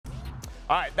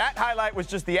All right, that highlight was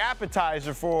just the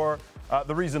appetizer for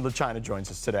the reason LaChina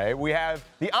joins us today. We have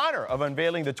the honor of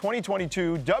unveiling the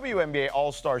 2022 WNBA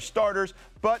All-Star starters.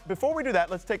 But before we do that,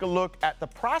 let's take a look at the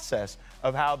process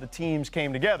of how the teams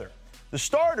came together. The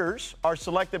starters are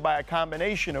selected by a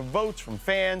combination of votes from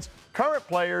fans, current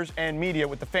players, and media,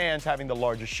 with the fans having the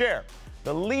largest share.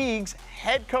 The league's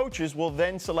head coaches will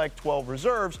then select 12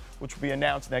 reserves, which will be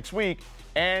announced next week,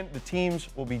 and the teams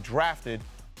will be drafted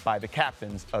by the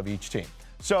captains of each team.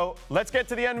 So let's get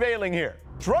to the unveiling here.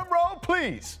 Drum roll,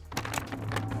 please.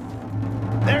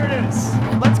 There it is.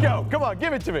 Let's go. Come on,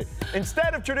 give it to me.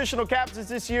 Instead of traditional captains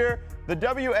this year, the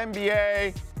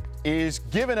WNBA is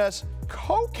giving us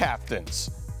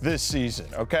co-captains this season,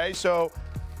 okay? So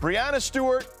Breanna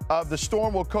Stewart of the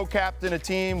Storm will co-captain a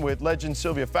team with legend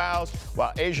Sylvia Fowles,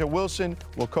 while A'ja Wilson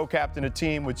will co-captain a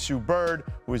team with Sue Bird,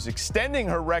 who is extending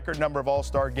her record number of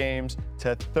All-Star games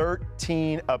to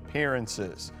 13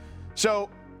 appearances. So,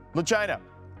 LaChina,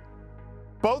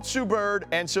 both Sue Bird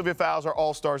and Sylvia Fowles are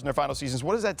All-Stars in their final seasons.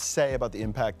 What does that say about the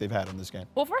impact they've had on this game?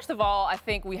 Well, first of all, I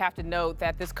think we have to note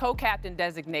that this co-captain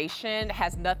designation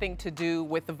has nothing to do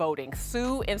with the voting.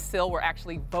 Sue and Syl were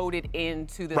actually voted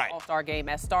into this All-Star game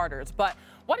as starters. But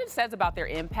what it says about their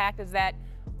impact is that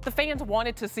the fans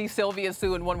wanted to see Sylvia and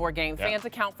Sue in one more game. Fans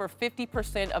account for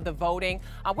 50% of the voting.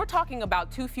 We're talking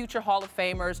about two future Hall of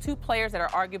Famers, two players that are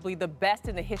arguably the best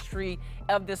in the history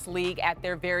of this league at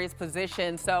their various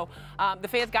positions. So the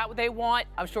fans got what they want.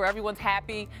 I'm sure everyone's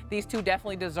happy. These two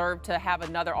definitely deserve to have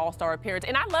another All-Star appearance.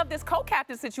 And I love this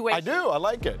co-captain situation. I do. I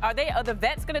like it. Are the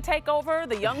vets going to take over?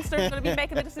 The youngsters going to be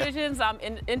making the decisions? I'm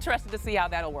interested to see how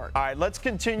that'll work. All right, let's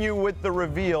continue with the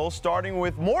reveal, starting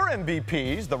with more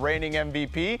MVPs. The reigning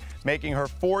MVP, making her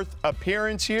fourth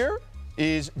appearance here,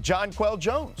 is Jonquel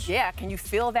Jones. Yeah, can you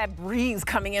feel that breeze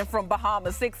coming in from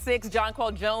Bahamas? 6'6",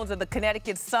 Jonquel Jones of the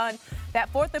Connecticut Sun. That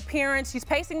fourth appearance, she's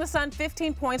pacing the Sun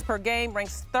 15 points per game,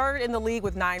 ranks third in the league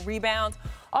with 9 rebounds.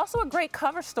 Also a great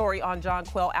cover story on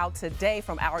Jonquel out today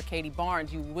from our Katie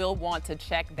Barnes. You will want to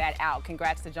check that out.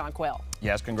 Congrats to Jonquel.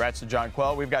 Yes, congrats to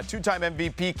Jonquel. We've got two-time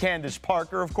MVP Candace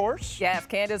Parker, of course. Yes,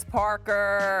 Candace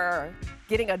Parker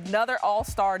getting another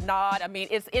All-Star nod. I mean,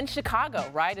 it's in Chicago,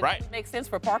 right? It doesn't make sense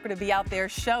for Parker to be out there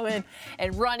showing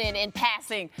and running and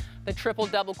passing, the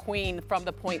triple-double queen from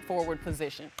the point forward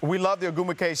position. We love the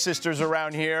Ogwumike sisters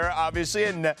around here, obviously,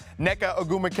 and Nneka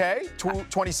Ogwumike,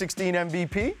 2016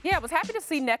 MVP. Yeah, I was happy to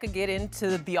see Nneka get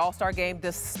into the All-Star game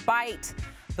despite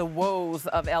the woes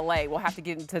of LA. We'll have to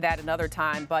get into that another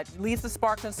time, but leads the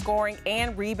Sparks in scoring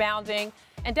and rebounding,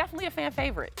 and definitely a fan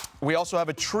favorite. We also have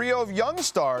a trio of young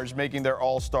stars making their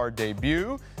All-Star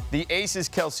debut. The Aces'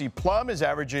 Kelsey Plum is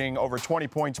averaging over 20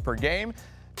 points per game,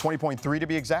 20.3 to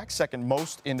be exact, second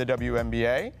most in the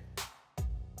WNBA.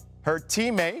 Her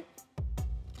teammate,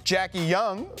 Jackie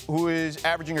Young, who is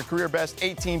averaging a career best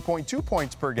 18.2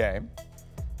 points per game.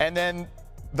 And then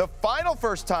the final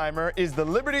first-timer is the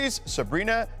Liberty's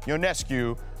Sabrina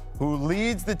Ionescu, who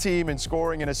leads the team in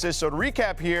scoring and assists. So to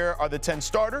recap, here are the 10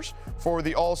 starters for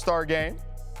the All-Star game.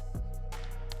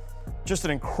 Just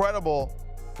an incredible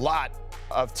lot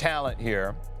of talent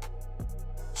here.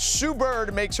 Sue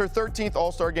Bird makes her 13th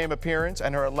All-Star game appearance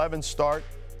and her 11th start.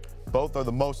 Both are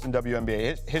the most in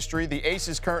WNBA history. The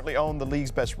Aces currently own the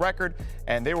league's best record,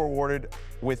 and they were awarded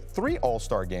with 3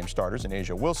 All-Star game starters in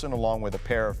A'ja Wilson, along with a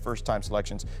pair of first-time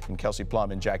selections in Kelsey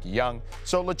Plum and Jackie Young.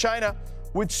 So, LaChina,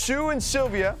 with Sue and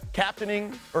Sylvia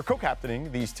captaining or co-captaining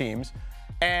these teams,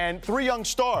 and 3 young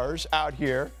stars out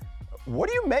here, what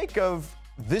do you make of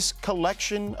this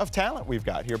collection of talent we've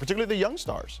got here, particularly the young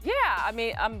stars? Yeah, I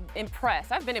mean, I'm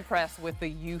impressed. I've been impressed with the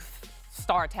youth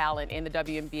star talent in the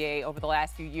WNBA over the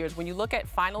last few years. When you look at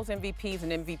finals MVPs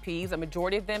and MVPs, a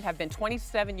majority of them have been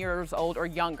 27 years old or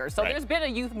younger. So there's been a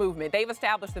youth movement. They've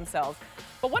established themselves.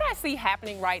 But what I see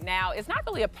happening right now is not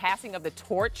really a passing of the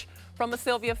torch from a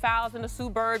Sylvia Fowles and a Sue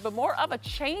Bird, but more of a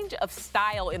change of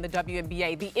style in the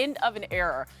WNBA, the end of an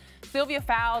era. Sylvia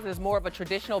Fowles is more of a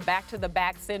traditional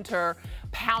back-to-the-back center,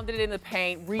 pounded in the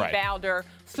paint, rebounder.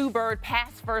 Sue Bird,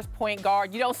 pass-first point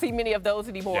guard. You don't see many of those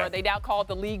anymore. They now call it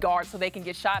the lead guard so they can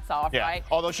get shots off, right?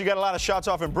 Although she got a lot of shots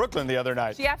off in Brooklyn the other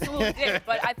night. She absolutely did.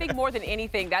 But I think more than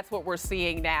anything, that's what we're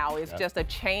seeing now is just a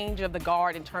change of the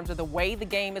guard in terms of the way the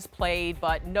game is played.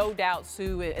 But no doubt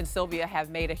Sue and Sylvia have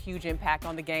made a huge impact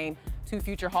on the game. 2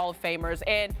 future Hall of Famers.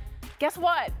 And guess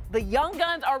what? The young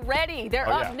guns are ready. They're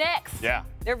up next.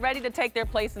 They're ready to take their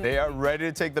place in the They are ready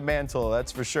to take the mantle,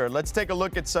 that's for sure. Let's take a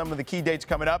look at some of the key dates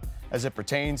coming up as it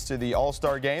pertains to the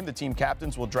All-Star game. The team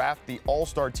captains will draft the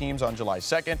All-Star teams on July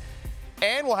 2nd.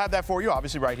 And we'll have that for you,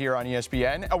 obviously, right here on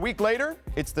ESPN. A week later,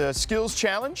 it's the Skills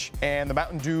Challenge and the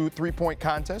Mountain Dew three-point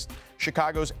contest.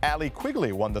 Chicago's Allie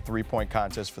Quigley won the three-point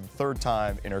contest for the third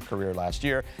time in her career last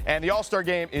year. And the All-Star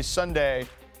Game is Sunday,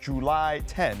 July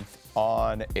 10th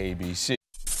on ABC.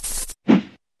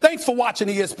 Thanks for watching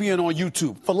ESPN on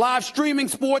YouTube. For live streaming,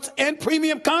 sports, and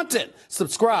premium content,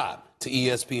 subscribe to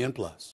ESPN+.